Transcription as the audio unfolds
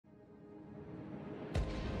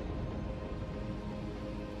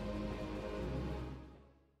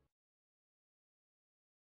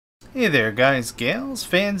Hey there, guys, gals,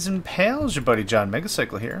 fans, and pals. Your buddy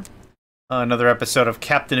JohnMegacycle here. Another episode of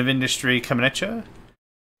Captain of Industry coming at you.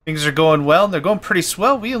 Things are going well, and they're going pretty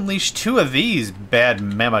swell. We unleashed 2 of these bad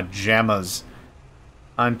mama jammas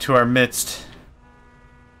onto our midst.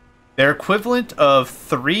 They're equivalent of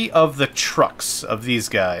 3 of the trucks of these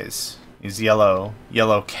guys. These yellow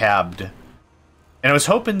cabbed. And I was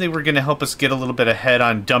hoping they were going to help us get a little bit ahead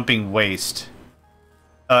on dumping waste.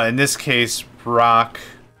 In this case, rock,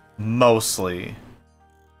 mostly.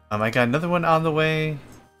 I got another one on the way.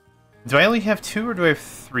 Do I only have 2 or do I have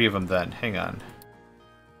 3 of them then? Hang on.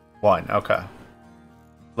 1, okay.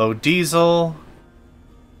 Low diesel.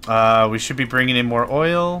 We should be bringing in more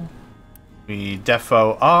oil. We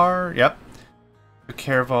defo are, yep. Took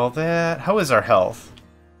care of all that. How is our health?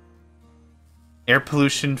 Air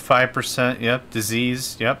pollution, 5%, yep.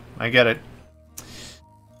 Disease, yep. I get it.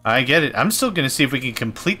 I get it. I'm still going to see if we can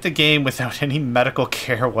complete the game without any medical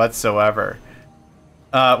care whatsoever.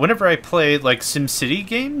 Whenever I play, like, SimCity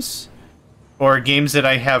games, or games that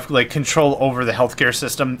I have, like, control over the healthcare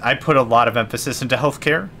system, I put a lot of emphasis into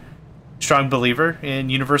healthcare. Strong believer in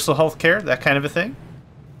universal healthcare, that kind of a thing.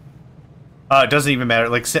 It doesn't even matter.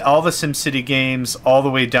 Like, all the SimCity games, all the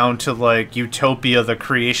way down to, like, Utopia, the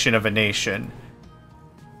creation of a nation.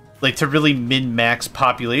 Like, to really min-max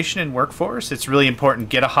population and workforce, it's really important.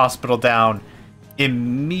 Get a hospital down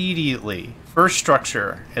immediately. First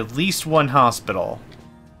structure, at least 1 hospital.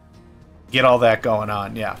 Get all that going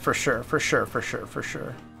on. Yeah, for sure, for sure, for sure, for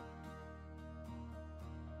sure.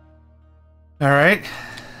 Alright.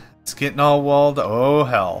 It's getting all walled. Oh,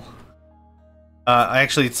 hell.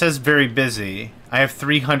 Actually, it says very busy. I have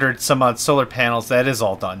 300 some odd solar panels. That is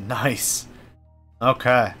all done. Nice.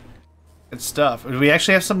 Okay. Good stuff. Do we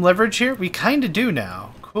actually have some leverage here? We kind of do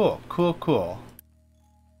now. Cool, cool, cool.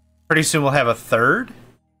 Pretty soon we'll have a 3rd.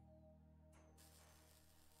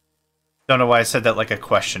 Don't know why I said that like a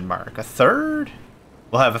question mark. A 3rd?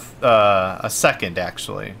 We'll have a 2nd,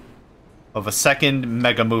 actually. Of a 2nd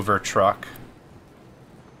Mega Mover truck.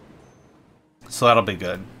 So that'll be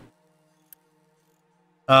good.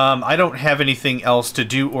 I don't have anything else to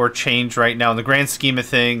do or change right now. In the grand scheme of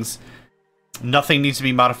things, nothing needs to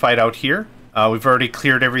be modified out here. We've already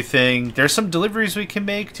cleared everything. There's some deliveries we can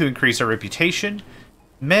make to increase our reputation.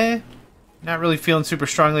 Meh. Not really feeling super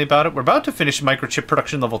strongly about it. We're about to finish microchip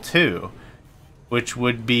production level 2, which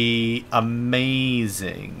would be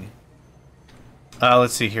amazing.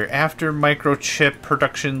 Let's see here. After microchip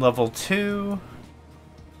production level 2...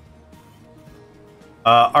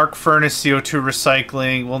 arc furnace, CO2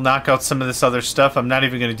 recycling. We'll knock out some of this other stuff. I'm not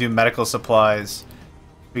even going to do medical supplies.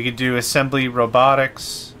 We could do assembly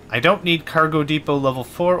robotics. I don't need cargo depot level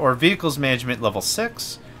 4 or vehicles management level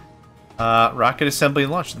 6. Rocket assembly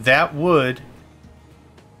and launch. That would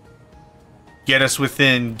get us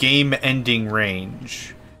within game ending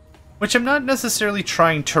range, which I'm not necessarily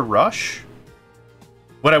trying to rush.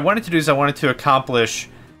 What I wanted to do is I wanted to accomplish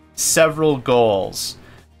several goals.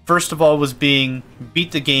 First of all was beat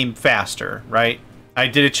the game faster, right? I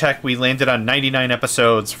did a check. We landed on 99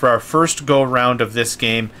 episodes for our first go-round of this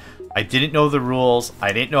game. I didn't know the rules.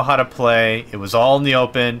 I didn't know how to play. It was all in the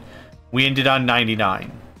open. We ended on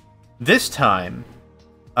 99. This time,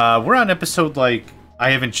 we're on episode, like, I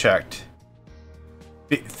haven't checked.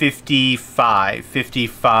 55,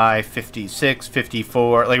 56,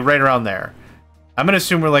 54, like right around there. I'm going to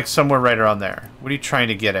assume we're like somewhere right around there. What are you trying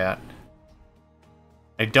to get at?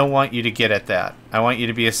 I don't want you to get at that. I want you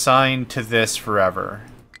to be assigned to this forever.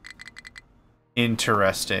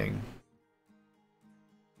 Interesting.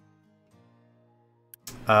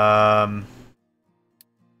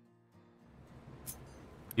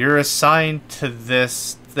 You're assigned to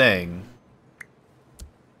this thing.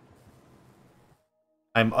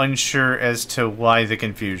 I'm unsure as to why the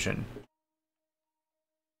confusion.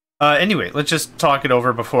 Anyway, let's just talk it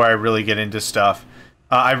over before I really get into stuff.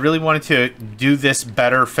 I really wanted to do this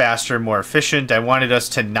better, faster, more efficient. I wanted us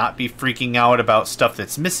to not be freaking out about stuff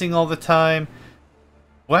that's missing all the time.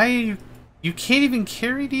 Why are you... You can't even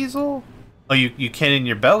carry diesel? Oh, you can in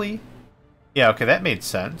your belly. Yeah, okay, that made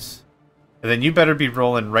sense. And then you better be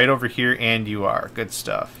rolling right over here, and you are. Good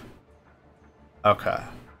stuff. Okay.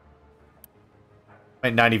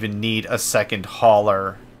 Might not even need a 2nd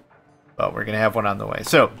hauler, but we're going to have one on the way.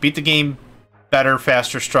 So, beat the game better,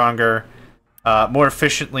 faster, stronger, more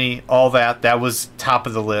efficiently, all that. That was top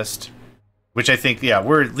of the list, which I think, yeah,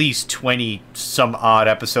 we're at least 20 some odd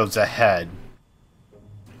episodes ahead.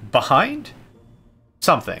 Behind?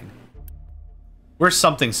 Something. We're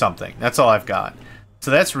something. That's all I've got. So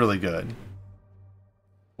that's really good.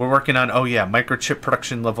 We're working on, oh yeah, microchip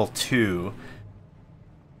production level 2.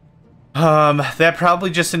 That probably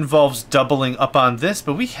just involves doubling up on this,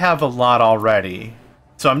 but we have a lot already.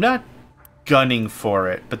 So I'm not gunning for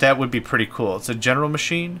it, but that would be pretty cool. It's a general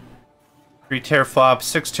machine. 3 teraflops,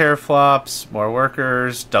 6 teraflops, more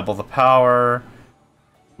workers, double the power,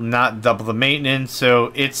 not double the maintenance,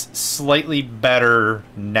 so it's slightly better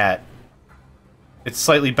net. It's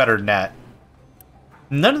slightly better net.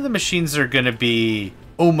 None of the machines are going to be,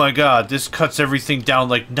 oh my god, this cuts everything down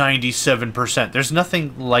like 97%. There's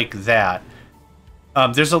nothing like that.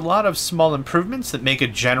 There's a lot of small improvements that make a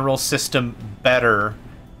general system better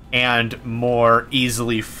and more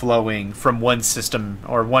easily flowing from one system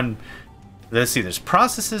or one... Let's see, there's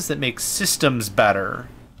processes that make systems better.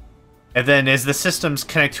 And then as the systems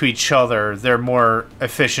connect to each other, they're more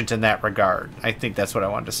efficient in that regard. I think that's what I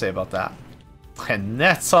wanted to say about that. And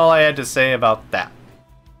that's all I had to say about that.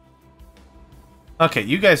 Okay,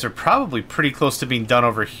 you guys are probably pretty close to being done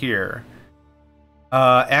over here.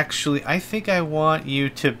 Actually, I think I want you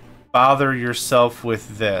to bother yourself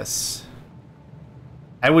with this.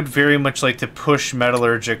 I would very much like to push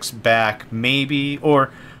metallurgics back, maybe,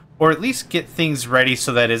 or at least get things ready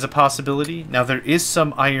so that is a possibility. Now, there is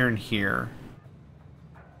some iron here.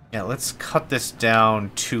 Yeah, let's cut this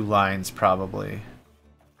down 2 lines, probably.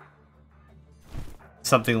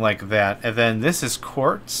 Something like that. And then this is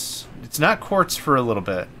quartz. It's not quartz for a little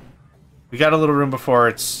bit. We got a little room before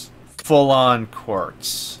it's full-on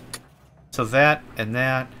quartz. So that, and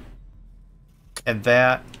that, and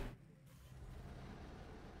that.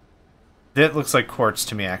 That looks like quartz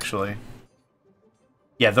to me, actually.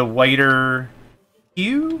 Yeah, the whiter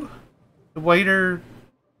hue? The whiter,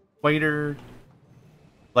 lighter,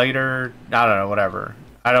 I don't know, whatever.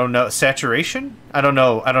 I don't know, saturation? I don't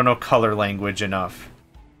know color language enough.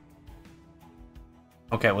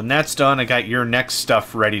 Okay, when that's done, I got your next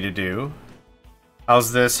stuff ready to do.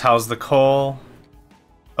 How's this? How's the coal?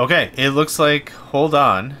 Okay, it looks like, hold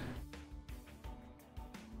on.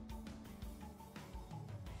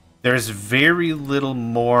 There's very little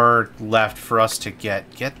more left for us to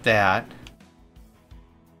get. Get that.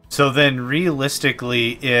 So then,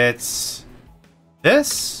 realistically, it's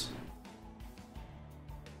this.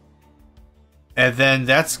 And then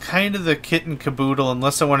that's kind of the kit and caboodle,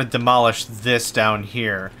 unless I want to demolish this down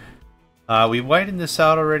here. We widened this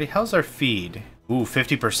out already. How's our feed? Ooh,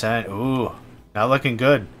 50%. Ooh, not looking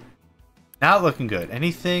good. Not looking good.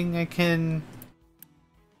 Anything I can...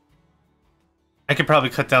 I could probably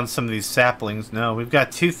cut down some of these saplings. No, we've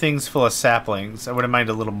got 2 things full of saplings. I wouldn't mind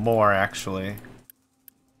a little more, actually.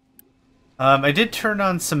 I did turn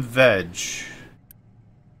on some veg.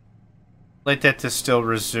 Like that to still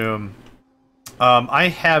resume. I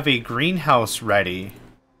have a greenhouse ready.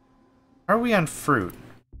 Are we on fruit?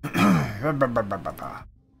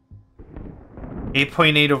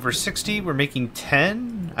 8.8 over 60. We're making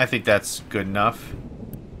 10. I think that's good enough.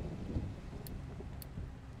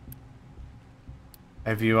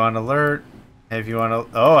 Have you on alert? Have you on...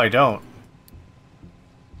 Oh, I don't.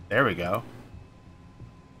 There we go.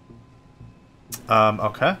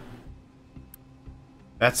 Okay.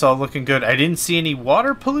 That's all looking good. I didn't see any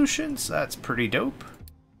water pollution, so that's pretty dope.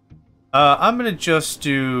 I'm gonna just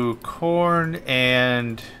do corn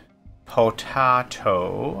and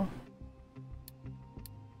potato.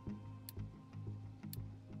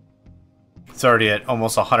 It's already at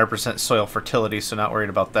almost 100% soil fertility, so not worried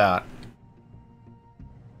about that.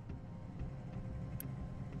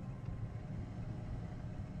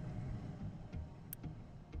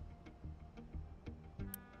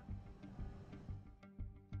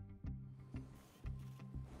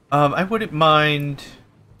 I wouldn't mind...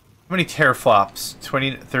 How many teraflops?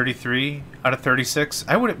 33 out of 36?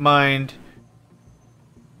 I wouldn't mind...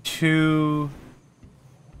 2...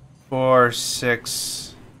 4,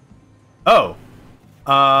 6... Oh!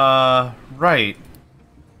 Right.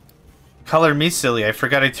 Color me silly, I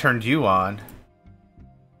forgot I turned you on.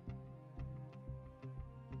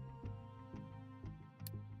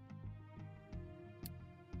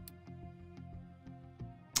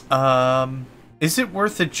 Is it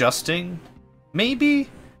worth adjusting? Maybe?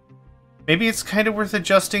 Maybe it's kind of worth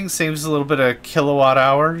adjusting, saves a little bit of kilowatt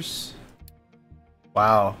hours.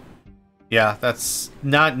 Wow. Yeah, that's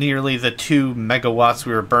not nearly the 2 megawatts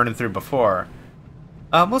we were burning through before.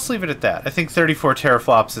 Let's leave it at that. I think 34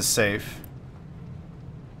 teraflops is safe.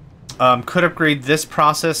 Could upgrade this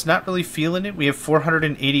process, not really feeling it. We have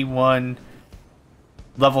 481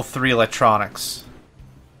 level 3 electronics.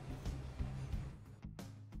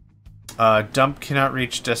 Dump cannot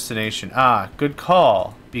reach destination. Ah, good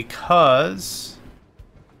call. Because...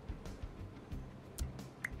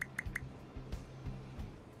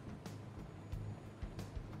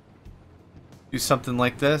 do something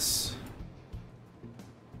like this.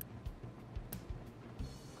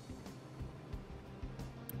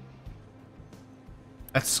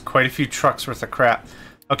 That's quite a few trucks worth of crap.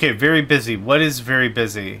 Okay, very busy. What is very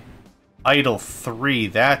busy? Idle 3.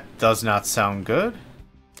 That does not sound good.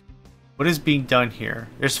 What is being done here?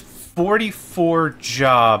 There's 44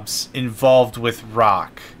 jobs involved with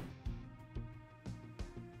rock.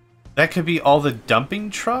 That could be all the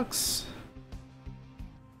dumping trucks?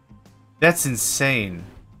 That's insane.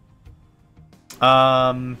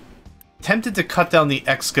 Tempted to cut down the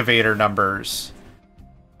excavator numbers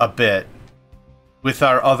a bit with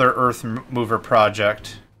our other earth mover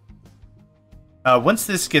project. Once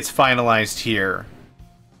this gets finalized here,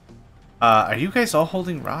 are you guys all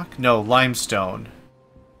holding rock? No, limestone,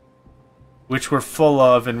 which we're full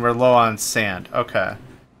of and we're low on sand. Okay.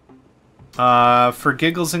 For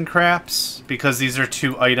giggles and craps, because these are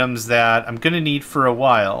 2 items that I'm gonna need for a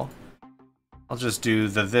while, I'll just do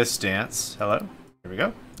the this dance. Hello? Here we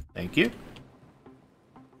go. Thank you.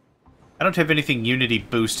 I don't have anything Unity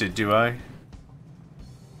boosted, do I?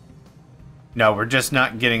 No, we're just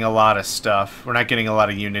not getting a lot of stuff. We're not getting a lot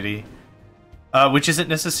of Unity. Which isn't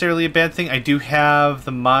necessarily a bad thing. I do have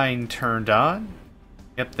the mine turned on.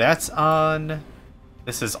 Yep, that's on.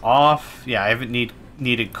 This is off. Yeah, I haven't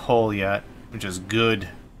needed coal yet, which is good.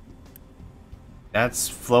 That's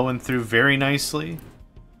flowing through very nicely.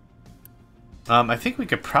 I think we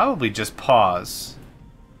could probably just pause.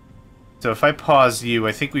 So if I pause you,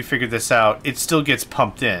 I think we figured this out. It still gets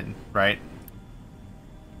pumped in, right?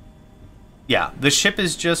 Yeah, the ship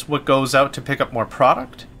is just what goes out to pick up more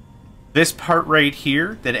product. This part right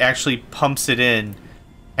here that actually pumps it in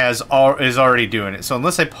is already doing it. So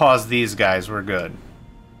unless I pause these guys, we're good.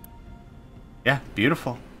 Yeah,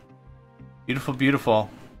 beautiful. Beautiful, beautiful.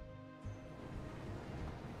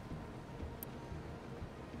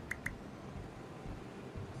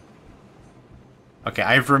 Okay,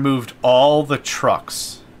 I've removed all the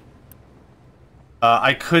trucks.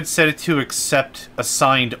 I could set it to accept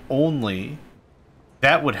assigned only.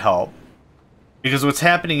 That would help. Because what's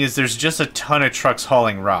happening is there's just a ton of trucks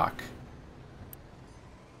hauling rock.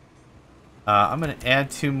 I'm going to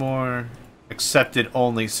add 2 more. Accepted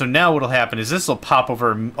only. So now what'll happen is this will pop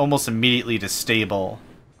over almost immediately to stable.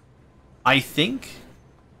 I think.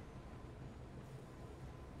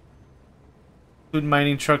 Food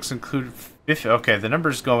mining trucks include 50. Okay, the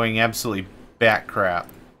number's going absolutely bat crap.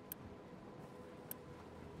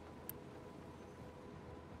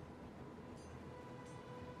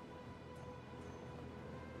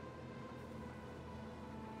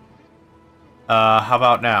 How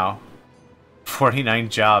about now? 49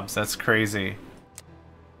 jobs, that's crazy.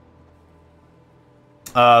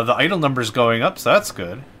 The idle number's going up, so that's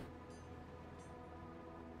good.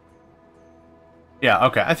 Yeah,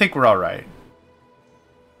 okay, I think we're alright.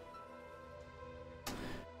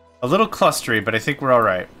 A little clustery, but I think we're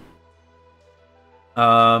alright.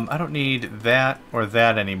 I don't need that or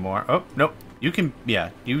that anymore. Oh, nope. You can,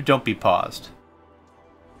 yeah, you don't be paused.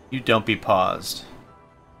 You don't be paused.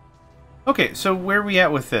 Okay, so where are we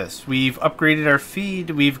at with this? We've upgraded our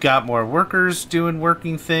feed. We've got more workers doing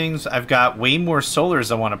working things. I've got way more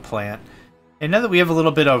solars I want to plant. And now that we have a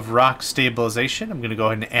little bit of rock stabilization, I'm going to go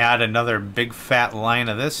ahead and add another big fat line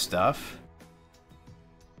of this stuff.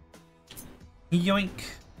 Yoink.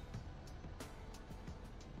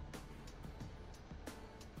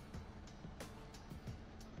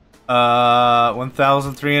 Uh,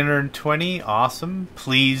 1,320. Awesome.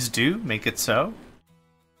 Please do make it so.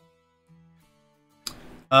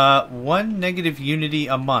 1 negative Unity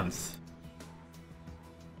a month.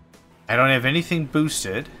 I don't have anything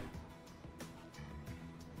boosted.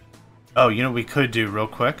 Oh, you know what we could do real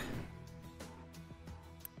quick?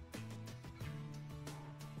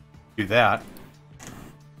 Do that.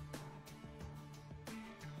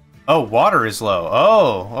 Oh, water is low.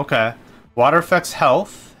 Oh, okay. Water affects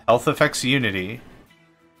health. Health affects Unity.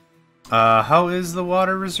 How is the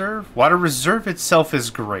water reserve? Water reserve itself is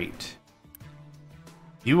great.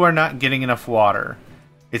 You are not getting enough water.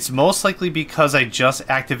 It's most likely because I just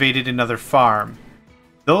activated another farm.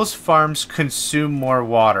 Those farms consume more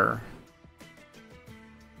water.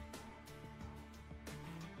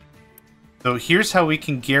 So here's how we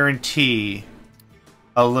can guarantee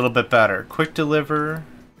a little bit better. Quick deliver.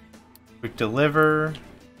 Quick deliver.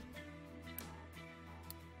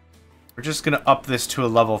 We're just going to up this to a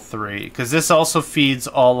level 3. Because this also feeds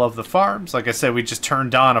all of the farms. Like I said, we just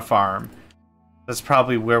turned on a farm. That's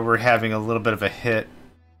probably where we're having a little bit of a hit.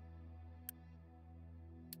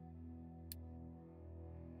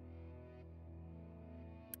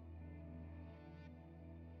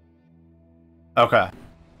 Okay.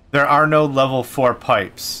 There are no level 4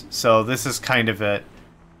 pipes, so this is kind of it.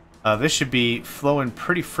 This should be flowing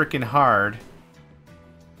pretty freaking hard.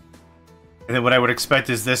 And then what I would expect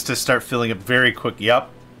is this to start filling up very quick. Yep.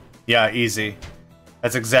 Yeah, easy.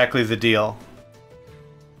 That's exactly the deal.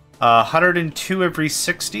 102 every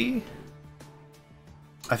 60.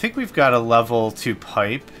 I think we've got a level 2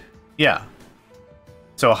 pipe. Yeah.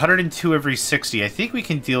 So 102 every 60. I think we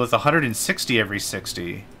can deal with 160 every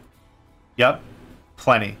 60. Yep.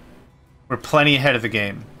 Plenty. We're plenty ahead of the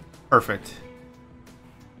game. Perfect.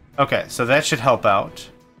 Okay, so that should help out.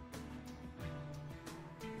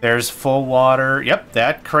 There's full water. Yep,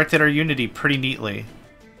 that corrected our Unity pretty neatly.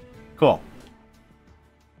 Cool.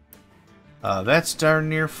 That's darn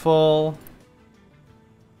near full.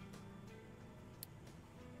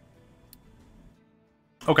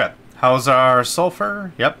 Okay, how's our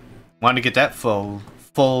sulfur? Yep, wanted to get that filled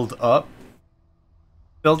up,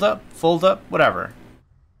 whatever.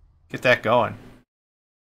 Get that going.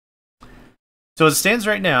 So as it stands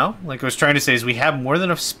right now, like I was trying to say, is we have more than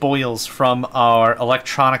enough spoils from our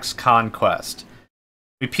electronics conquest.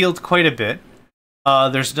 We peeled quite a bit.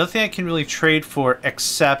 There's nothing I can really trade for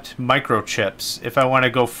except microchips if I want to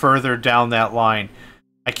go further down that line.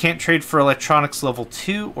 I can't trade for electronics level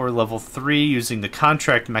 2 or level 3 using the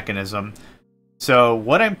contract mechanism. So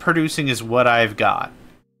what I'm producing is what I've got.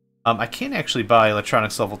 I can't actually buy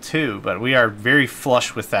electronics level 2, but we are very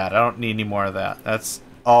flush with that. I don't need any more of that. That's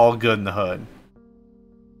all good in the hood.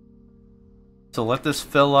 So let this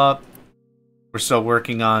fill up. We're still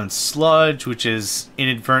working on sludge, which is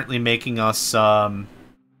inadvertently making us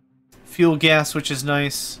fuel gas, which is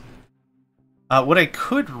nice. What I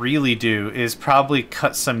could really do is probably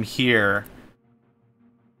cut some here.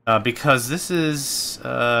 Because this is...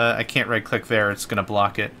 I can't right-click there, it's going to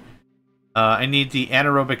block it. I need the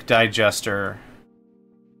anaerobic digester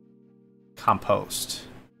compost.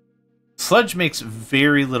 Sludge makes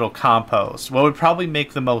very little compost. What would probably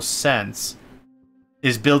make the most sense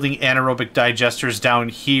is building anaerobic digesters down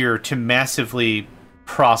here to massively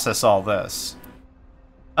process all this.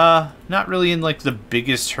 Not really in like the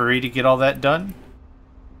biggest hurry to get all that done.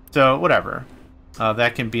 So whatever.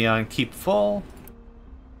 That can be on keep full.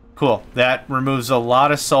 Cool. That removes a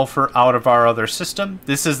lot of sulfur out of our other system.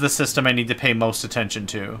 This is the system I need to pay most attention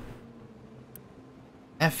to.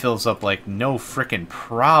 That fills up like no frickin'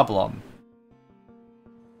 problem.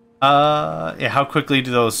 Yeah, how quickly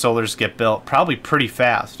do those solars get built? Probably pretty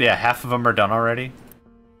fast. Yeah, half of them are done already.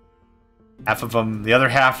 Half of them, the other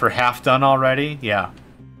half are half done already. Yeah.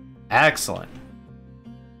 Excellent.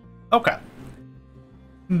 Okay.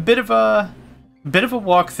 Bit of a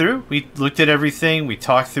walkthrough. We looked at everything. We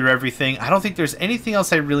talked through everything. I don't think there's anything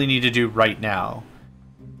else I really need to do right now.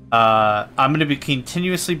 I'm going to be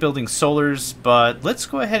continuously building solars, but let's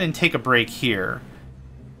go ahead and take a break here.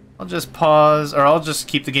 I'll just pause, or I'll just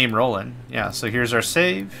keep the game rolling. Yeah, so here's our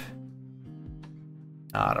save.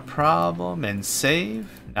 Not a problem. And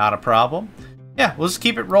save. Not a problem. Yeah, we'll just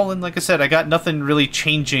keep it rolling. Like I said, I got nothing really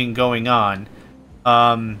changing going on.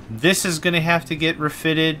 This is going to have to get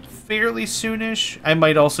refitted fairly soonish. I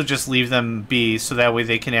might also just leave them be, so that way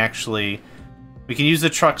they can actually... We can use the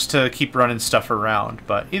trucks to keep running stuff around,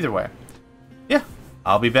 but either way. Yeah,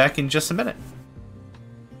 I'll be back in just a minute.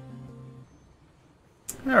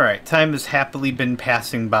 Alright, time has happily been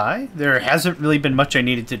passing by. There hasn't really been much I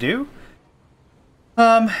needed to do.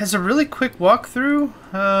 As a really quick walkthrough,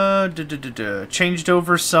 changed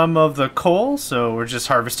over some of the coal, so we're just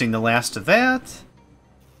harvesting the last of that.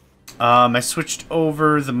 I switched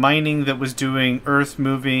over the mining that was doing earth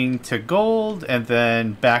moving to gold, and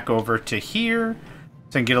then back over to here,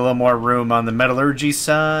 so I can get a little more room on the metallurgy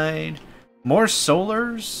side. More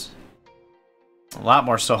solars. A lot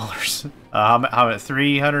more solars. I'm at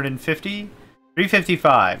 350?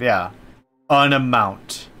 355, yeah. An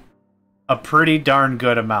amount. A pretty darn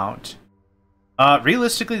good amount.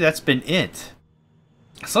 Realistically, that's been it.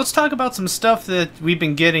 So let's talk about some stuff that we've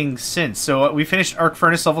been getting since. So we finished Arc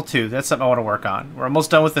Furnace level 2. That's something I want to work on. We're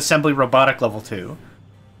almost done with Assembly Robotic level 2.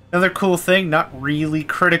 Another cool thing, not really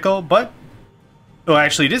critical, but... Well,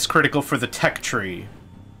 actually, it is critical for the tech tree.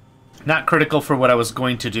 Not critical for what I was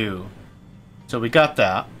going to do. So we got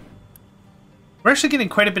that. We're actually getting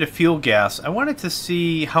quite a bit of fuel gas. I wanted to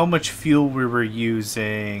see how much fuel we were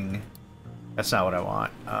using. That's not what I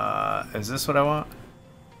want. Is this what I want?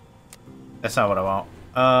 That's not what I want.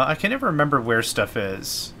 I can never remember where stuff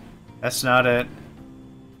is. That's not it.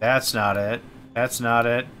 That's not it. That's not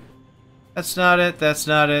it. That's not it. That's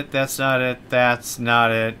not it. That's not it. That's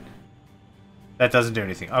not it. That doesn't do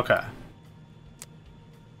anything. Okay.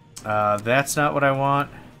 That's not what I want.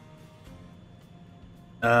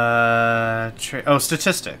 Oh,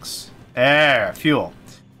 statistics. Air, fuel.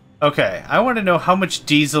 Okay, I want to know how much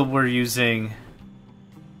diesel we're using.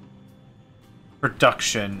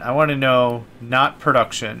 Production. I want to know, not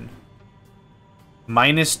production.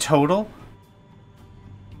 Minus total?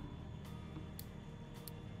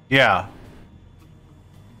 Yeah.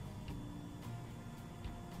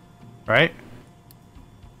 Right?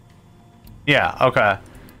 Yeah, okay.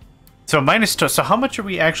 So minus total. So how much are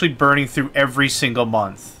we actually burning through every single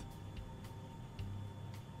month?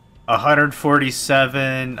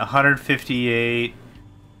 147, 158.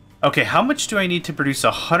 Okay, how much do I need to produce?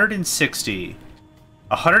 160.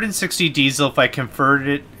 160 diesel if I convert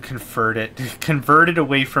it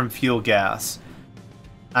away from fuel gas.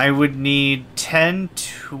 I would need 10,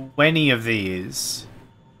 20 of these.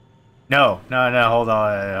 No, hold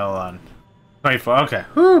on. 24, okay.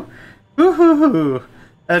 Whew. Woo-hoo-hoo.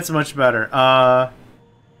 That's much better.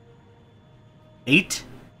 8?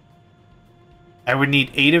 I would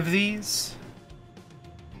need 8 of these.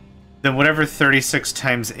 Then whatever 36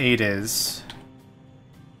 times 8 is.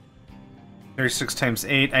 36 times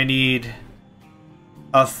 8, I need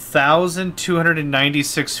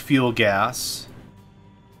 1,296 fuel gas.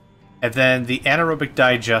 And then the anaerobic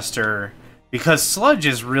digester, because sludge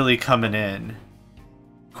is really coming in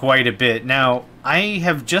quite a bit. Now, I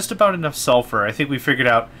have just about enough sulfur. I think we figured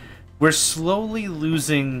out we're slowly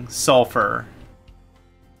losing sulfur.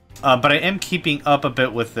 But I am keeping up a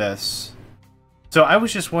bit with this. So I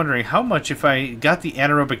was just wondering how much, if I got the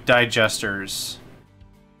anaerobic digesters,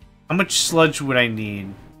 how much sludge would I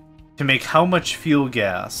need to make how much fuel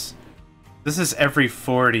gas? This is every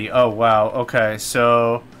 40. Oh, wow. Okay,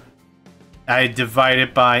 so I divide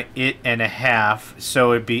it by it and a half,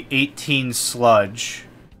 so it'd be 18 sludge.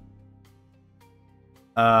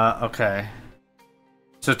 Okay.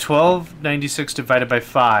 So 1296 divided by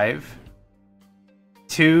 5.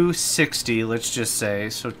 260, let's just say.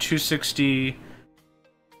 So 260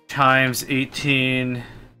 times 18.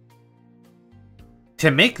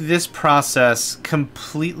 To make this process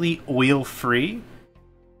completely oil-free,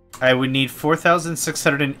 I would need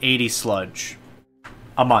 4,680 sludge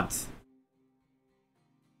a month.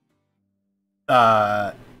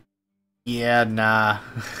 Yeah, nah.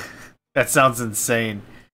 That sounds insane.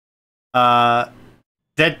 That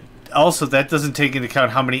doesn't take into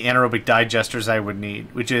account how many anaerobic digesters I would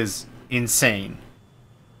need, which is insane.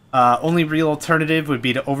 Only real alternative would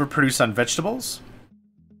be to overproduce on vegetables.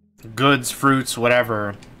 Goods, fruits,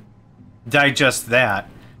 whatever. Digest that.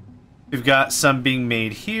 We've got some being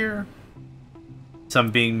made here.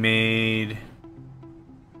 Some being made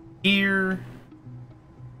here.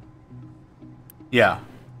 Yeah.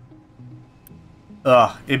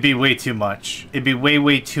 Ugh, it'd be way too much. It'd be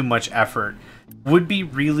way too much effort. Would be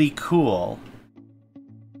really cool.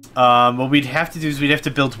 What we'd have to do is we'd have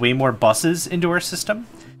to build way more buses into our system,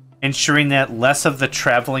 ensuring that less of the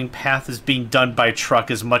traveling path is being done by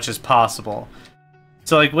truck as much as possible.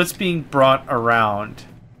 So, like, what's being brought around?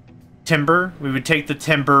 Timber. We would take the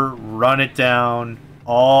timber, run it down,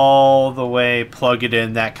 all the way, plug it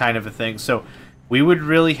in, that kind of a thing. So, we would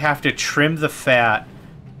really have to trim the fat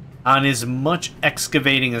on as much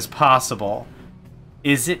excavating as possible.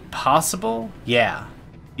 Is it possible? Yeah.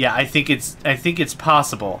 Yeah, I think it's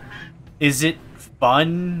possible. Is it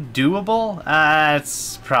fun, doable?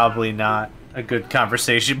 It's probably not a good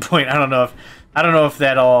conversation point. I don't know if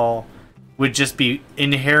that all would just be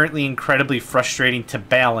inherently incredibly frustrating to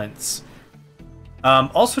balance.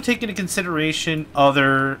 Also take into consideration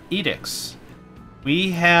other edicts.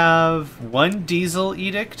 We have one diesel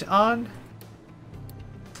edict on.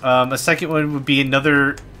 A second one would be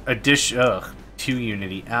another addition. Ugh, 2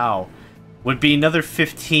 Unity. Ow. Would be another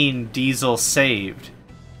 15 diesel saved.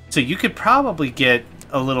 So you could probably get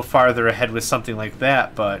a little farther ahead with something like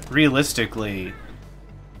that, but realistically,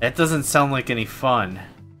 that doesn't sound like any fun.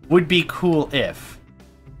 Would be cool if.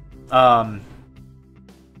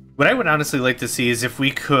 What I would honestly like to see is if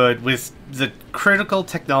we could, with the critical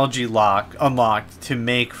technology unlocked to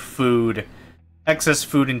make food, excess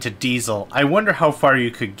food into diesel, I wonder how far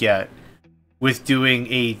you could get with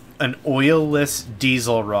doing an oil-less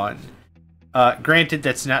diesel run. Granted,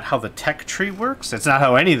 that's not how the tech tree works. That's not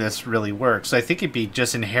how any of this really works. I think it'd be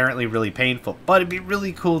just inherently really painful. But it'd be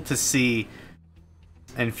really cool to see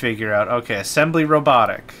and figure out. Okay, assembly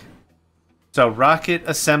robotic. So rocket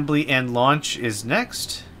assembly and launch is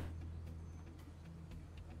next.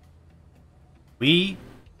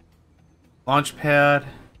 Launch pad.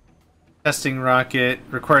 Testing rocket.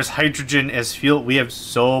 Requires hydrogen as fuel. We have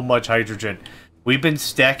so much hydrogen. We've been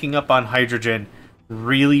stacking up on hydrogen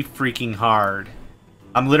really freaking hard.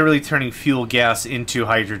 I'm literally turning fuel gas into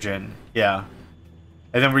hydrogen. Yeah.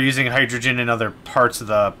 And then we're using hydrogen in other parts of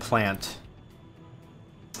the plant.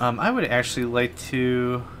 I would actually like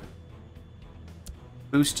to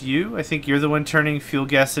Boost you. I think you're the one turning fuel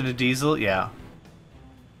gas into diesel. Yeah.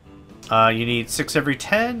 You need 6 every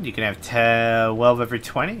 10. You can have 12 every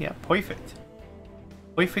 20. Yeah, perfect.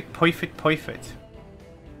 Perfect, perfect, perfect.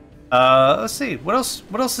 Let's see. What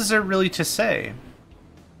else is there really to say?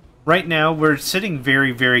 Right now, we're sitting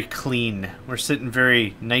very, very clean. We're sitting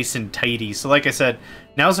very nice and tidy. So like I said,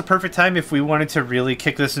 now's the perfect time if we wanted to really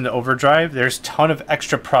kick this into overdrive. There's a ton of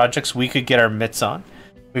extra projects we could get our mitts on.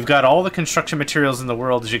 We've got all the construction materials in the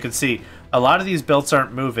world, as you can see. A lot of these belts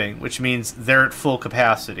aren't moving, which means they're at full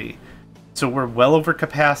capacity. So we're well over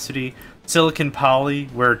capacity. Silicon poly,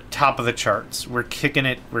 we're top of the charts. We're kicking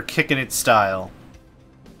it style.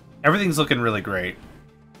 Everything's looking really great.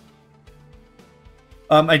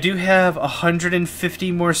 I do have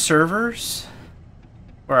 150 more servers.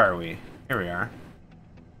 Where are we? Here we are.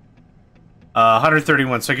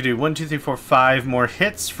 131, so I could do 1, 2, 3, 4, 5 more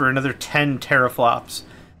hits for another 10 teraflops.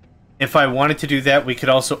 If I wanted to do that, we could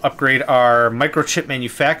also upgrade our microchip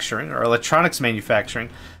manufacturing, or electronics manufacturing.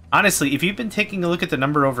 Honestly, if you've been taking a look at the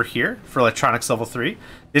number over here for electronics level 3,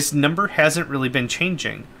 this number hasn't really been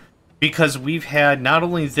changing. Because we've had not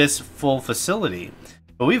only this full facility,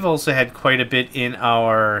 but we've also had quite a bit in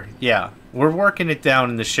our, yeah, we're working it down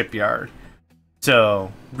in the shipyard.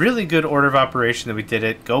 So, really good order of operation that we did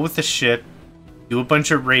it. Go with the ship, do a bunch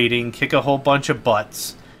of raiding, kick a whole bunch of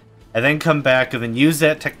butts, and then come back and then use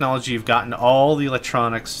that technology you've gotten all the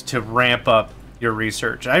electronics to ramp up your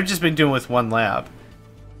research. I've just been doing with one lab.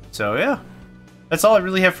 So, yeah, that's all I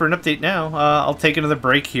really have for an update now. I'll take another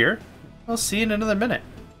break here. I'll see you in another minute.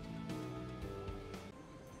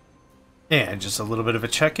 And just a little bit of a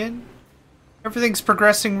check-in. Everything's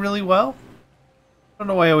progressing really well. I don't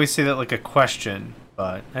know why I always say that like a question,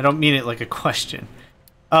 but I don't mean it like a question.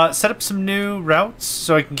 Set up some new routes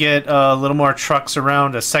so I can get a little more trucks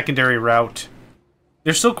around a secondary route.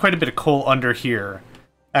 There's still quite a bit of coal under here.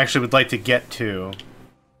 I actually would like to get to.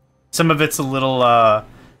 Some of it's a little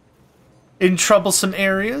in troublesome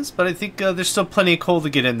areas, but I think there's still plenty of coal to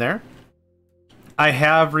get in there. I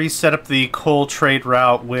have reset up the coal trade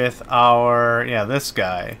route with our, yeah, this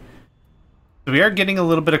guy. So we are getting a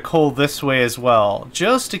little bit of coal this way as well,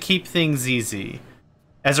 just to keep things easy.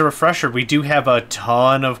 As a refresher, we do have a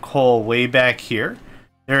ton of coal way back here.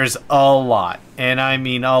 There's a lot, and I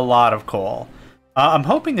mean a lot of coal. I'm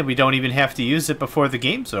hoping that we don't even have to use it before the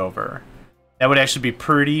game's over. That would actually be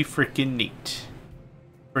pretty freaking neat.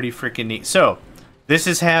 Pretty freaking neat. So, this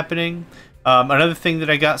is happening. Another thing that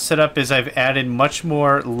I got set up is I've added much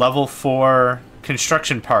more level 4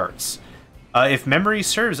 construction parts. If memory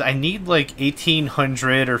serves, I need like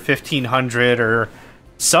 1,800 or 1,500 or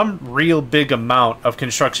some real big amount of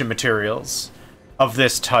construction materials of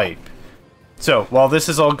this type. So, while this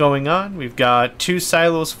is all going on, we've got 2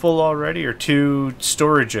 silos full already, or 2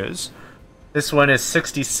 storages. This one is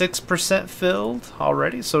 66% filled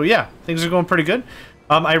already, so yeah, things are going pretty good.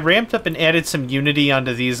 I ramped up and added some Unity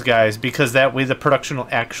onto these guys because that way the production will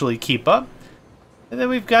actually keep up. And then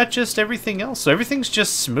we've got just everything else. So everything's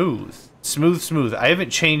just smooth. Smooth. I haven't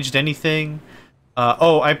changed anything.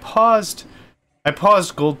 Oh, I paused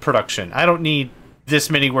gold production. I don't need this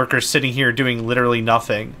many workers sitting here doing literally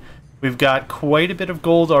nothing. We've got quite a bit of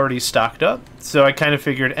gold already stocked up. So I kind of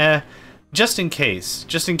figured, just in case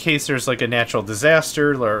there's like a natural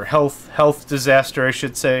disaster or health disaster, I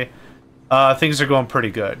should say. Things are going pretty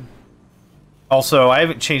good. Also, I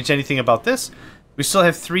haven't changed anything about this. We still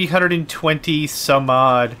have 320 some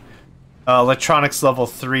odd electronics level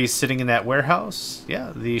 3 sitting in that warehouse.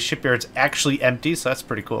 Yeah, the shipyard's actually empty, so that's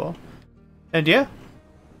pretty cool. And yeah,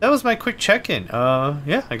 that was my quick check-in.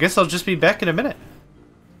 Yeah, I guess I'll just be back in a minute.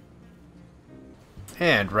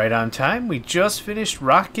 And right on time, we just finished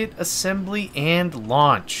rocket assembly and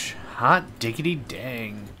launch. Hot diggity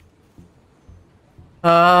dang.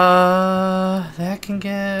 That can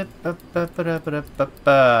get... Not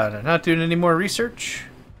doing any more research.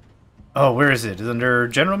 Oh, where is it? Is it under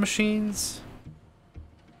general machines?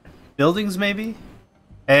 Buildings, maybe?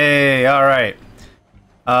 Hey, alright.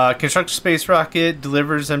 Construct a space rocket,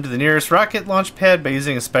 delivers them to the nearest rocket launch pad by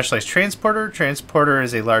using a specialized transporter. Transporter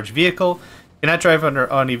is a large vehicle. Cannot drive under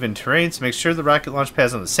uneven terrain, so make sure the rocket launch pad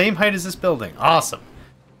is on the same height as this building. Awesome.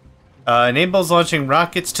 Enables launching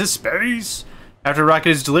rockets to space. After a rocket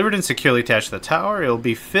is delivered and securely attached to the tower, it will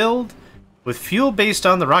be filled with fuel based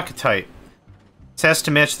on the rocket type. This has to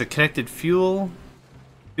match the connected fuel.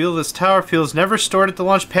 Fuel of this tower. Fuel is never stored at the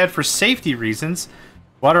launch pad for safety reasons.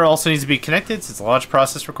 Water also needs to be connected since the launch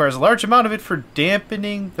process requires a large amount of it for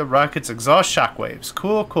dampening the rocket's exhaust shockwaves.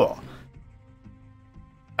 Cool.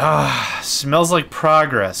 Ah, smells like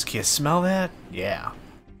progress. Can you smell that? Yeah.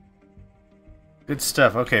 Good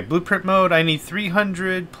stuff. Okay, blueprint mode. I need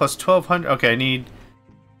 300 plus 1200. Okay, I need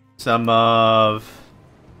some of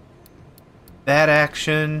that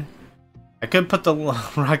action. I could put the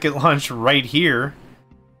rocket launch right here.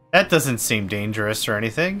 That doesn't seem dangerous or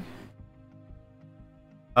anything.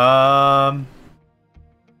 Huh.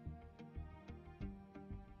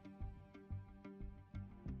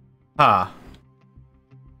 I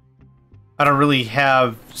don't really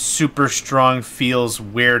have super strong feels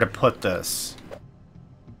where to put this.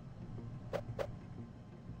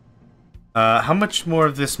 How much more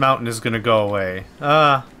of this mountain is going to go away?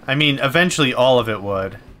 I mean, eventually all of it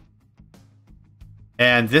would.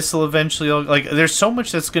 And this will eventually... Like, there's so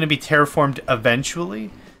much that's going to be terraformed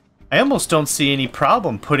eventually. I almost don't see any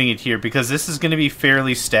problem putting it here, because this is going to be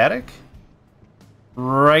fairly static.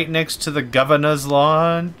 Right next to the governor's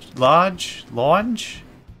lodge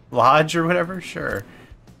or whatever? Sure.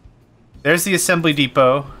 There's the assembly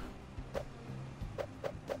depot.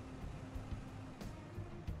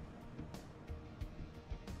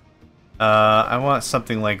 I want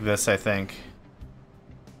something like this, I think.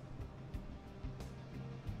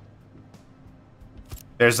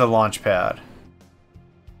 There's a launch pad.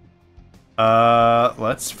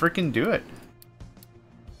 Let's freaking do it.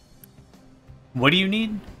 What do you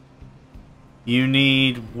need? You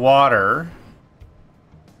need water.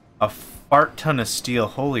 A fart ton of steel.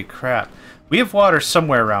 Holy crap. We have water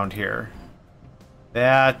somewhere around here.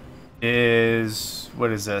 That is...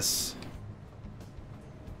 What is this?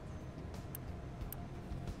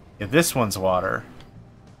 Yeah, this one's water.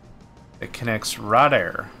 It connects right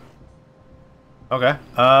there. Okay.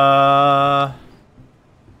 I'll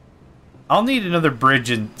need another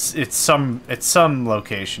bridge in it's some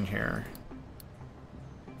location here.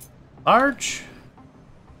 Large?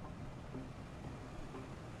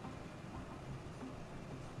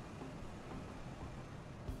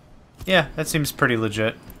 Yeah, that seems pretty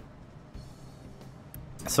legit.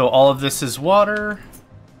 So all of this is water.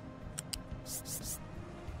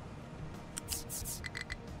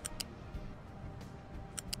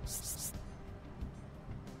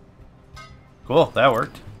 Cool, that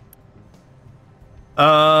worked.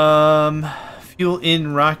 Fuel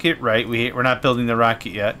in rocket, right? We're not building the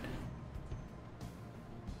rocket yet.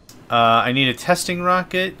 I need a testing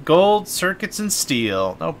rocket, gold, circuits, and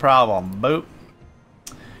steel. No problem. Boop.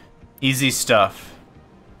 Easy stuff.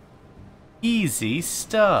 Easy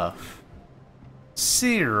stuff.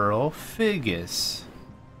 Cyril Figgis.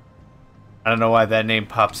 I don't know why that name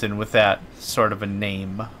pops in with that sort of a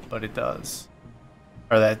name, but it does.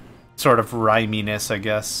 Or that sort of rhyminess, I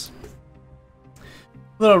guess.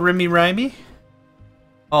 Little rimmy-rhymey.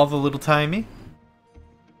 All the little timey.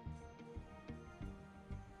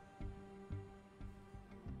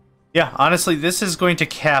 Yeah, honestly, this is going to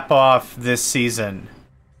cap off this season.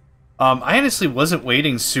 I honestly wasn't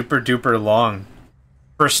waiting super duper long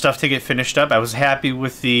for stuff to get finished up. I was happy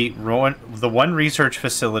with the one research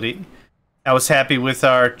facility. I was happy with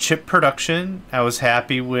our chip production. I was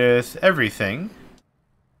happy with everything.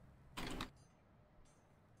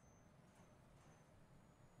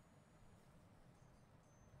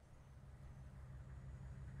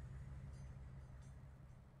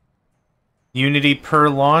 Unity per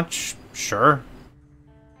launch? Sure.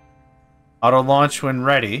 Auto launch when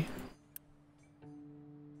ready.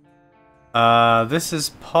 This is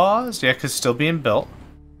paused. Yeah, because still being built.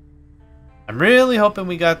 I'm really hoping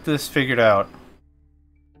we got this figured out.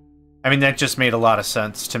 I mean, that just made a lot of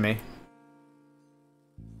sense to me.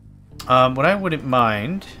 What I wouldn't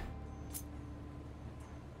mind...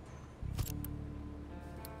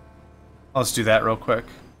 Let's do that real quick.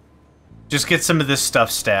 Just get some of this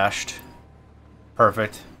stuff stashed.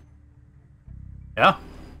 Perfect. Yeah.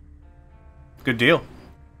 Good deal.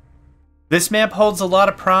 This map holds a lot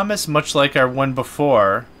of promise, much like our one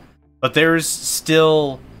before, but there's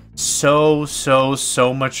still so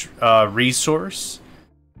much resource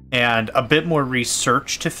and a bit more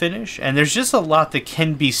research to finish, and there's just a lot that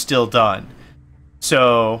can be still done.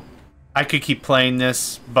 So I could keep playing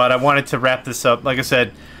this, but I wanted to wrap this up. Like I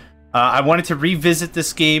said, I wanted to revisit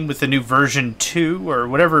this game with the new version 2, or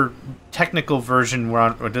whatever technical version we're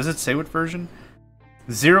on. Or does it say what version?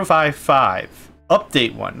 055.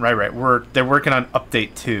 Update 1. Right. They're working on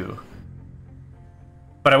update 2.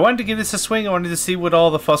 But I wanted to give this a swing. I wanted to see what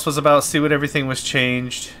all the fuss was about, see what everything was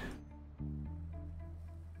changed.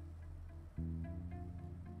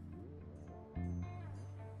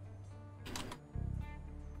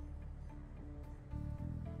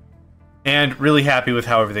 And really happy with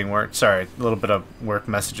how everything worked. Sorry, a little bit of work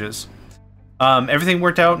messages. Everything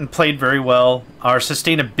worked out and played very well. Our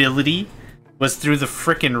sustainability was through the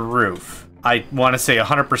frickin' roof. I want to say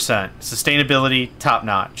 100%. Sustainability,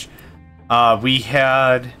 top-notch. We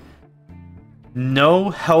had no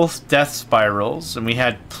health death spirals, and we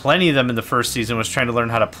had plenty of them in the first season. Was trying to learn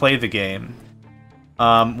how to play the game.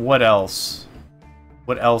 What else?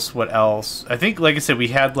 What else? I think, like I said, we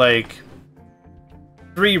had, like,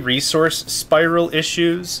 3 resource spiral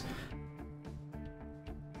issues.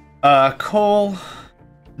 Coal,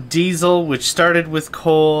 diesel, which started with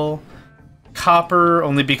coal, copper,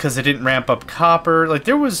 only because it didn't ramp up copper. Like,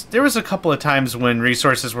 there was a couple of times when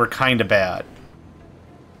resources were kind of bad.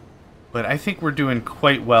 But I think we're doing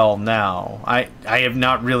quite well now. I have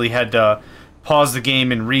not really had to pause the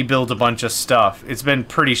game and rebuild a bunch of stuff. It's been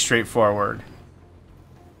pretty straightforward.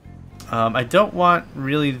 I don't want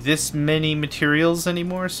really this many materials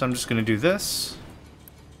anymore, so I'm just going to do this.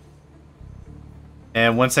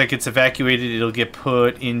 And once that gets evacuated, it'll get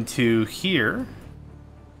put into here.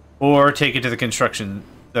 Or take it to the construction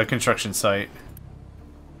site.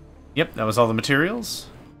 Yep, that was all the materials.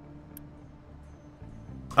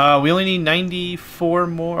 We only need 94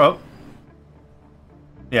 more. Oh.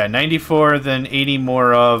 Yeah, 94, then 80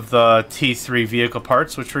 more of the T3 vehicle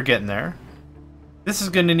parts, which we're getting there. This is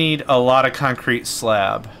going to need a lot of concrete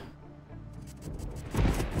slab.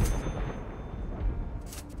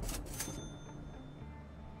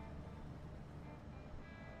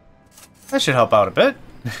 That should help out a bit.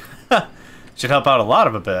 Should help out a lot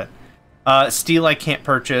of a bit. Steel I can't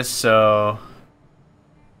purchase, so...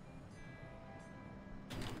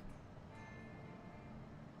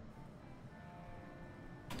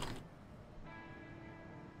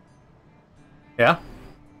 Yeah.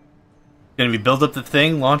 Gonna be build up the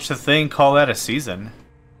thing, launch the thing, call that a season.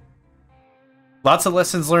 Lots of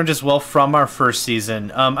lessons learned as well from our first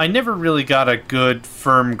season. I never really got a good,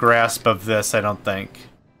 firm grasp of this, I don't think.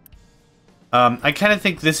 I kind of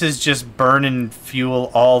think this is just burning fuel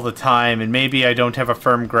all the time, and maybe I don't have a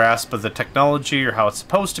firm grasp of the technology or how it's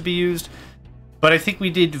supposed to be used. But I think we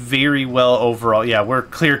did very well overall. Yeah, we're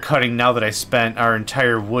clear-cutting now that I spent our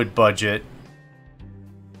entire wood budget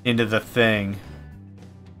into the thing.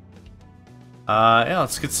 Yeah,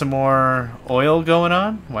 let's get some more oil going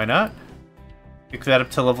on. Why not? Pick that up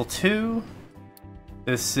to level 2.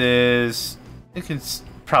 This is... It can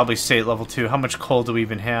probably stay at level 2. How much coal do we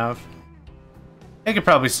even have? I could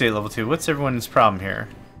probably stay at level 2. What's everyone's problem here?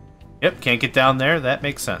 Yep, can't get down there. That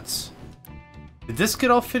makes sense. Did this get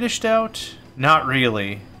all finished out? Not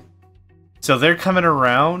really. So they're coming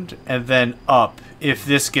around and then up if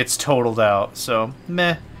this gets totaled out. So,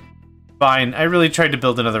 meh. Fine. I really tried to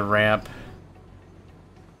build another ramp.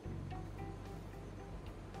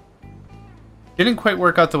 Didn't quite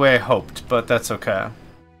work out the way I hoped, but that's okay.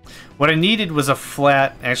 What I needed was a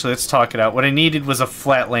flat... Actually, let's talk it out. What I needed was a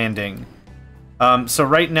flat landing. So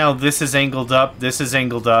right now, this is angled up, this is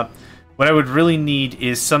angled up. What I would really need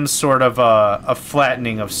is some sort of a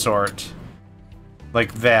flattening of sort.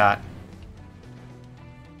 Like that.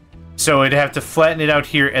 So I'd have to flatten it out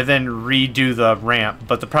here and then redo the ramp.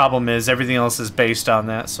 But the problem is everything else is based on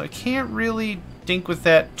that, so I can't really dink with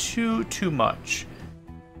that too much.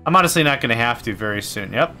 I'm honestly not going to have to very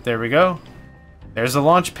soon. Yep, there we go. There's a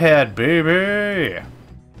launch pad, baby!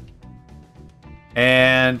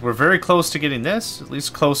 And we're very close to getting this, at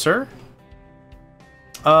least closer.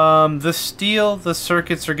 The steel, the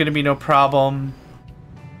circuits are going to be no problem.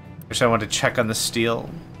 Wish I wanted to check on the steel.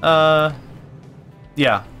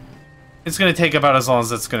 Yeah. It's going to take about as long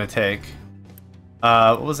as it's going to take.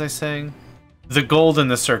 What was I saying? The gold and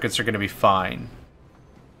the circuits are going to be fine.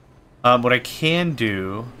 What I can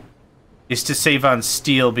do is to save on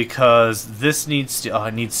steel because this needs steel. Oh,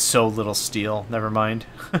 it needs so little steel. Never mind.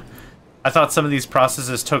 I thought some of these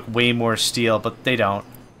processes took way more steel, but they don't.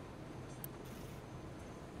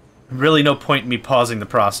 Really no point in me pausing the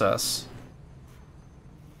process.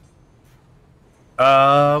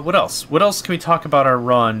 What else? What else can we talk about our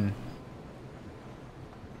run?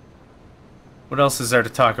 What else is there to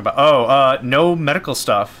talk about? Oh, no medical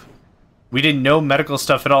stuff. We did no medical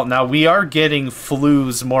stuff at all. Now, we are getting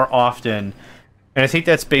flus more often, and I think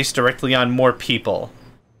that's based directly on more people.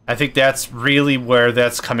 I think that's really where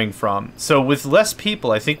that's coming from. So with less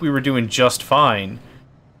people, I think we were doing just fine,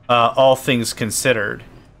 all things considered.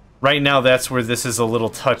 Right now, that's where this is a little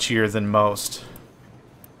touchier than most.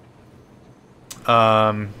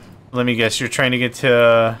 Let me guess, you're trying to get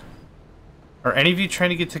to... Are any of you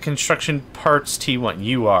trying to get to construction parts T1?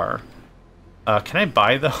 You are. Can I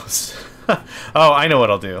buy those? Oh, I know what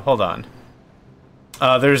I'll do. Hold on.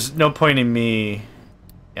 There's no point in me...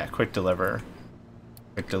 Yeah, quick deliver.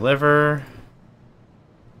 Quick deliver.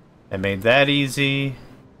 I made that easy.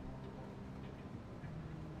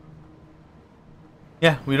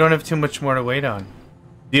 Yeah, we don't have too much more to wait on.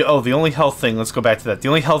 The only health thing, let's go back to that. The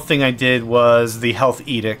only health thing I did was the health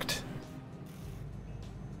edict.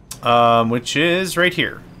 Which is right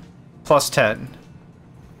here. Plus 10.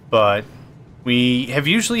 But we have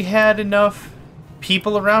usually had enough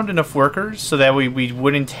people around, enough workers, so that we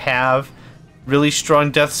wouldn't have really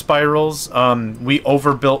strong death spirals. We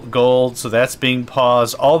overbuilt gold, so that's being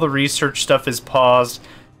paused. All the research stuff is paused.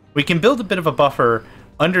 We can build a bit of a buffer,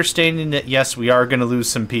 understanding that, yes, we are going to lose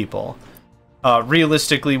some people.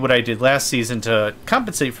 Realistically, what I did last season to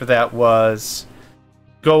compensate for that was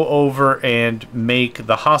go over and make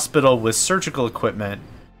the hospital with surgical equipment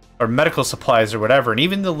or medical supplies or whatever, and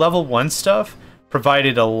even the level 1 stuff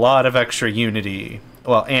provided a lot of extra unity.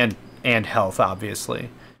 Well, and health,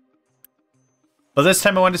 obviously. But this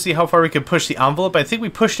time I wanted to see how far we could push the envelope. I think we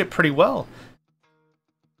pushed it pretty well.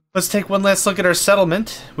 Let's take one last look at our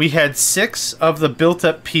settlement. We had 6 of the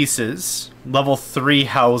built-up pieces, level 3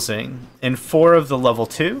 housing, and 4 of the level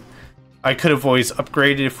 2. I could have always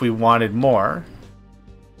upgraded if we wanted more.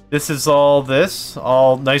 This is all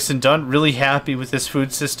nice and done. Really happy with this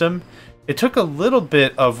food system. It took a little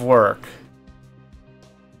bit of work,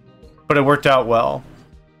 but it worked out well.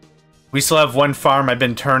 We still have one farm I've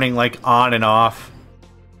been turning like on and off.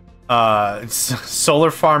 It's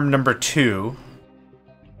solar farm number 2.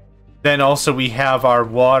 Then also we have our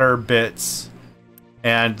water bits,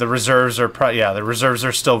 and the reserves are the reserves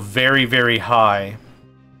are still very, very high.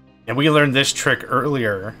 And we learned this trick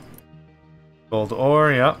earlier. Gold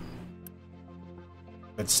ore, yep.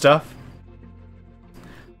 Good stuff.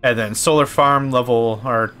 And then solar farm level,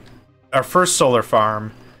 our first solar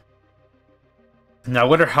farm. Now I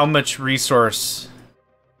wonder how much resource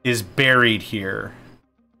is buried here.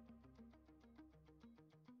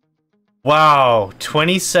 Wow,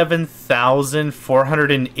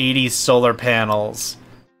 27,480 solar panels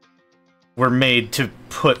were made to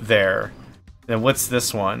put there. Then what's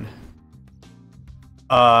this one?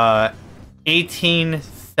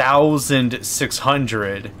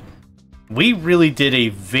 18,600. We really did a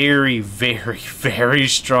very, very, very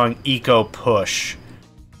strong eco push.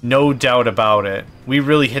 No doubt about it. We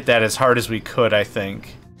really hit that as hard as we could, I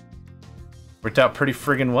think. Worked out pretty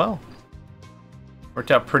friggin' well. Worked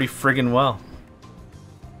out pretty friggin' well.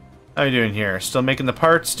 How you doing here? Still making the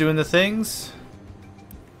parts, doing the things?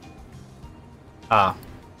 Ah,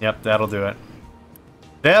 yep, that'll do it.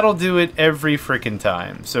 That'll do it every frickin'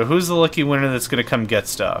 time. So who's the lucky winner that's gonna come get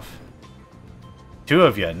stuff? 2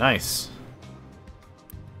 of you, nice.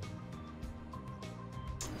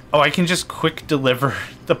 Oh, I can just quick deliver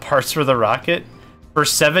the parts for the rocket? For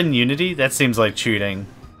 7 unity? That seems like cheating.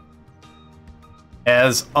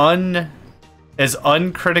 As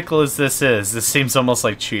uncritical as this is, this seems almost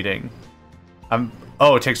like cheating.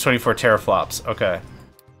 Oh, it takes 24 teraflops. Okay.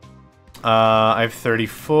 I have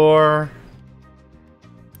 34.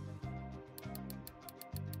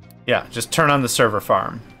 Yeah, just turn on the server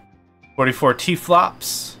farm. 44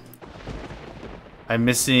 T-flops. I'm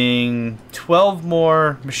missing 12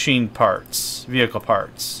 more machine parts, vehicle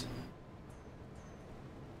parts.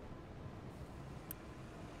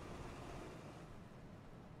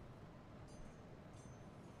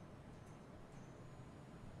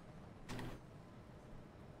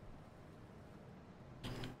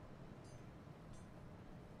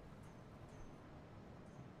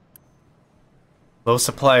 Low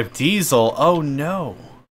supply of diesel. Oh no.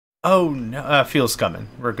 Oh no. Fuel's coming.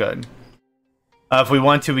 We're good. If we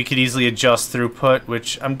want to, we could easily adjust throughput,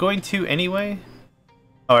 which I'm going to anyway.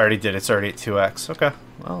 Oh, I already did. It's already at 2x. Okay.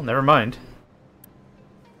 Well, never mind.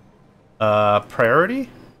 Priority?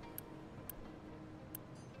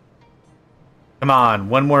 Come on.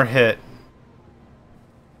 One more hit.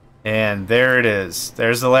 And there it is.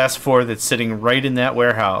 There's the last 4 that's sitting right in that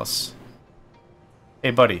warehouse.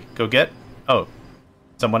 Hey, buddy. Go get... Oh.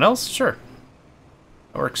 Someone else? Sure.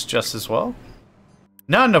 That works just as well.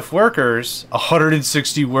 Not enough workers.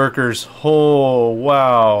 160 workers. Oh,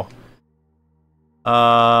 wow.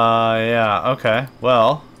 Yeah, okay.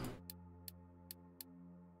 Well.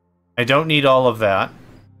 I don't need all of that.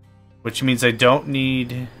 Which means I don't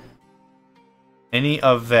need any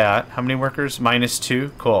of that. How many workers?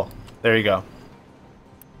 -2. Cool. There you go.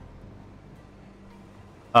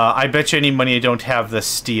 I bet you any money I don't have the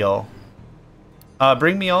steel.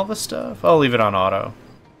 Bring me all the stuff. I'll leave it on auto.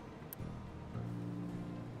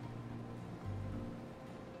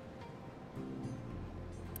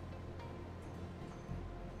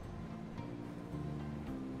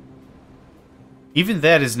 Even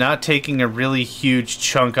that is not taking a really huge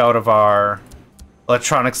chunk out of our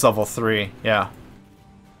electronics level 3. Yeah.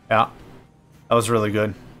 Yeah. That was really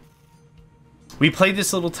good. We played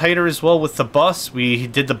this a little tighter as well with the bus. We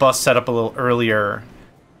did the bus setup a little earlier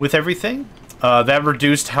with everything. That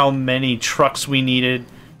reduced how many trucks we needed.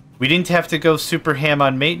 We didn't have to go super ham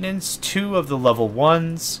on maintenance. 2 of the level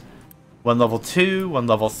 1s, 1 level 2, 1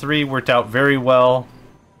 level 3 worked out very well.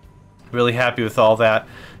 Really happy with all that.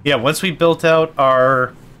 Yeah, once we built out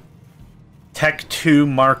our Tech 2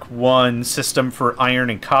 Mark 1 system for iron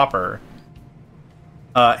and copper,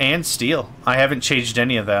 and steel. I haven't changed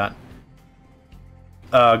any of that.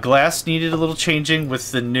 Glass needed a little changing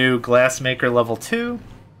with the new Glassmaker level 2.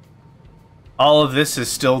 All of this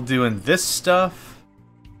is still doing this stuff.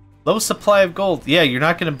 Low supply of gold. Yeah, you're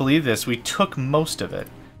not going to believe this. We took most of it.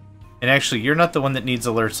 And actually, you're not the one that needs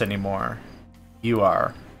alerts anymore. You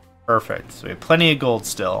are. Perfect. So we have plenty of gold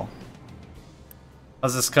still.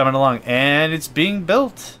 How's this coming along? And it's being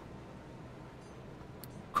built.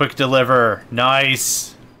 Quick deliver.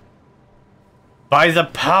 Nice. By the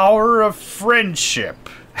power of friendship.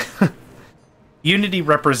 Unity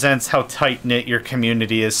represents how tight-knit your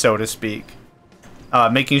community is, so to speak.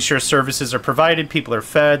 Making sure services are provided, people are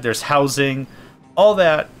fed, there's housing. All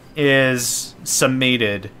that is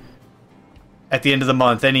summated at the end of the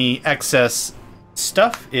month. Any excess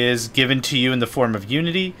stuff is given to you in the form of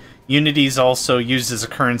Unity. Unity is also used as a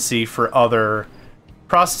currency for other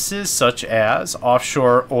processes, such as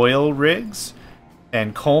offshore oil rigs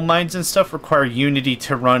and coal mines and stuff require Unity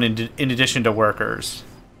to run in addition to workers.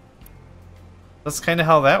 That's kind of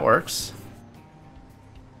how that works.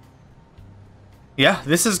 Yeah,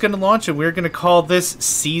 this is going to launch and we're going to call this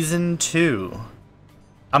Season 2.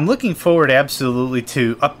 I'm looking forward absolutely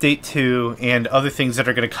to Update 2 and other things that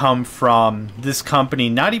are going to come from this company,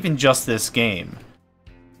 not even just this game.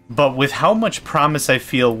 But with how much promise I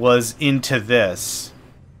feel was into this,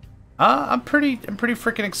 I'm pretty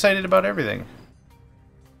freaking excited about everything.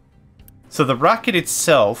 So the rocket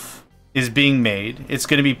itself is being made. It's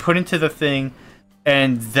going to be put into the thing,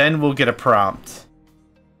 and then we'll get a prompt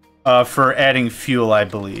for adding fuel, I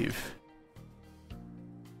believe.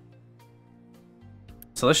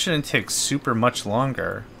 So this shouldn't take super much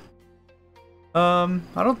longer. I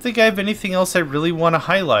don't think I have anything else I really want to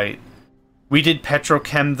highlight. We did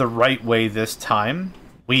petrochem the right way this time.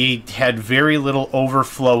 We had very little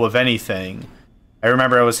overflow of anything. I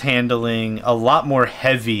remember I was handling a lot more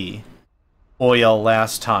heavy oil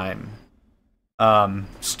last time.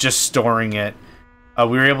 Just storing it.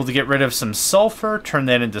 We were able to get rid of some sulfur, turn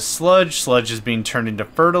that into sludge. Sludge is being turned into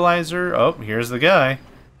fertilizer. Oh, here's the guy.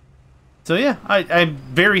 So yeah, I'm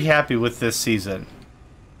very happy with this season.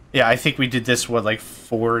 Yeah, I think we did this, what, like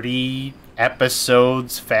 40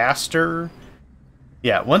 episodes faster?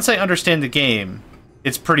 Yeah, once I understand the game,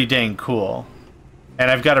 it's pretty dang cool. And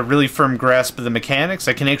I've got a really firm grasp of the mechanics.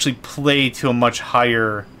 I can actually play to a much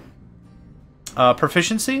higher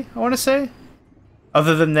proficiency, I want to say.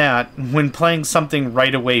 Other than that, when playing something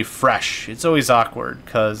right away fresh, it's always awkward,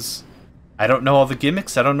 because I don't know all the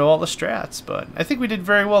gimmicks, I don't know all the strats, but I think we did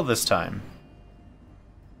very well this time.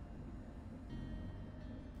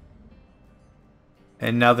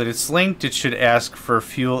 And now that it's linked, it should ask for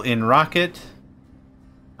fuel in rocket.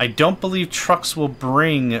 I don't believe trucks will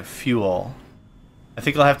bring fuel. I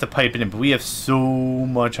think I'll have to pipe it in, but we have so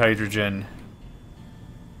much hydrogen.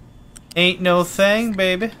 Ain't no thing,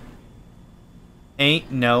 baby.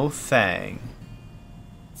 Ain't no thing.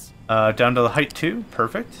 Down to the height 2.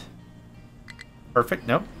 Perfect. Perfect.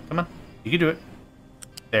 Nope. Come on. You can do it.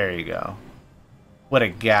 There you go. What a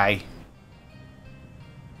guy.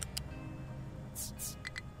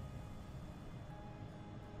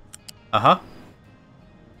 Uh-huh.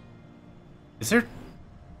 Is there...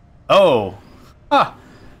 Oh. Huh.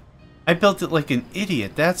 I built it like an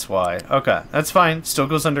idiot. That's why. Okay. That's fine. Still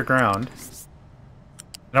goes underground.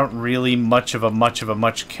 I don't really much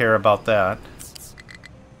care about that.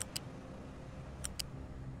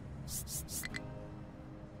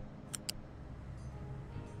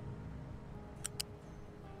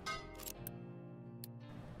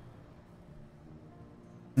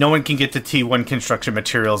 No one can get to T1 construction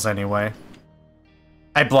materials anyway.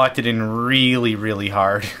 I blocked it in really, really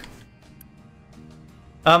hard.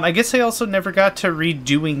 I guess I also never got to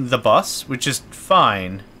redoing the bus, which is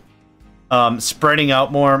fine. Spreading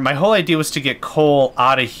out more. My whole idea was to get coal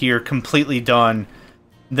out of here completely done,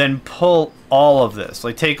 then pull all of this.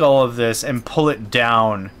 Like, take all of this and pull it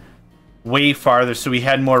down way farther so we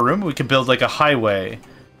had more room. We could build, like, a highway.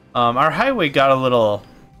 Our highway got a little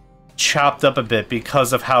chopped up a bit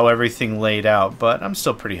because of how everything laid out, but I'm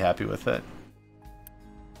still pretty happy with it.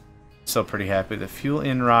 Still pretty happy. The fuel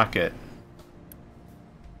in rocket.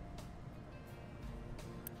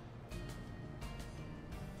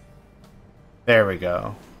 There we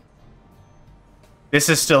go. This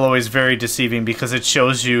is still always very deceiving because it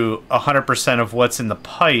shows you 100% of what's in the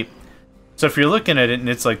pipe. So if you're looking at it and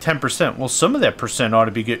it's like 10%, well, some of that percent ought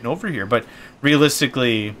to be getting over here. But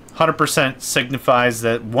realistically, 100% signifies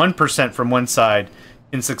that 1% from one side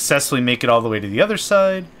can successfully make it all the way to the other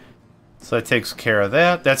side. So that takes care of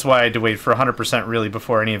that. That's why I had to wait for 100% really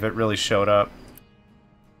before any of it really showed up.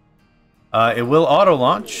 It will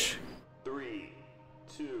auto-launch. 3,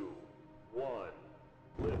 2, 1,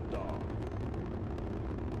 liftoff.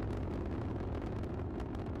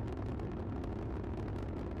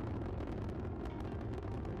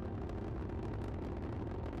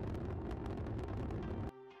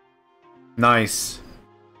 Nice.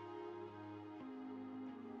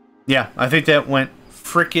 Yeah, I think that went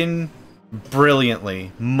frickin'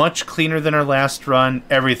 brilliantly. Much cleaner than our last run.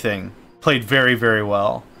 Everything. Played very, very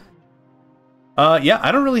well. Yeah,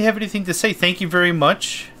 I don't really have anything to say. Thank you very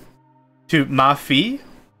much to Mafi.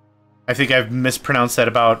 I think I've mispronounced that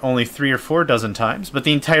about only 3 or 4 dozen times, but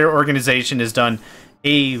the entire organization has done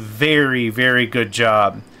a very, very good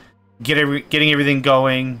job getting everything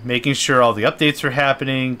going, making sure all the updates are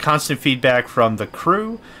happening, constant feedback from the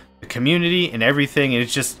crew, the community, and everything. And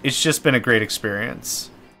it's just been a great experience.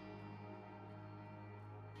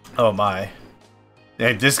 Oh my.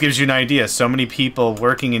 This gives you an idea. So many people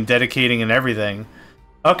working and dedicating and everything.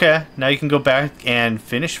 Okay, now you can go back and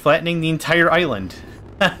finish flattening the entire island.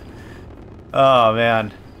 Oh,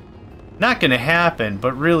 man. Not gonna happen,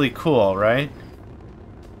 but really cool, right?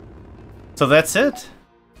 So that's it.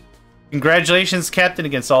 Congratulations, Captain.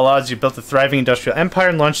 Against all odds, you built a thriving industrial empire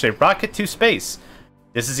and launched a rocket to space.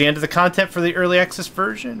 This is the end of the content for the early access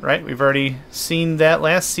version, right? We've already seen that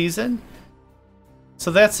last season.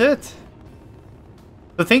 So that's it.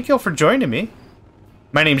 So thank you all for joining me.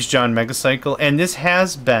 My name is JohnMegacycle, and this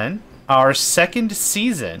has been our 2nd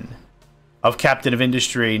season of Captain of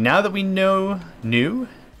Industry. Now that we know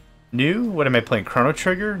what am I playing? Chrono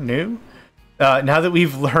Trigger? Now that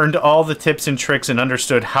we've learned all the tips and tricks and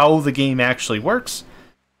understood how the game actually works,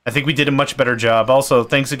 I think we did a much better job. Also,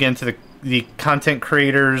 thanks again to the content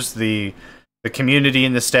creators, the community,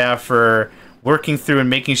 and the staff for working through and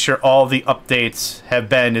making sure all the updates have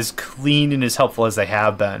been as clean and as helpful as they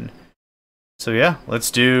have been. So yeah,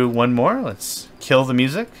 let's do one more. Let's kill the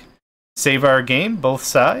music, save our game, both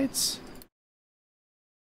sides,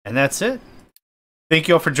 and that's it. Thank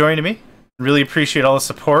you all for joining me. Really appreciate all the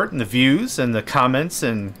support and the views and the comments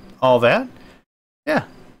and all that. Yeah,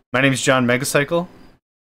 my name is JohnMegacycle,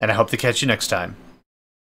 and I hope to catch you next time.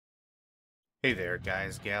 Hey there,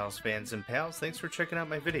 guys, gals, fans, and pals. Thanks for checking out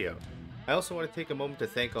my video. I also want to take a moment to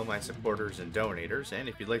thank all my supporters and donators, and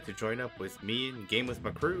if you'd like to join up with me and game with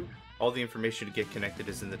my crew, all the information to get connected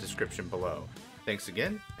is in the description below. Thanks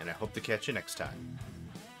again, and I hope to catch you next time.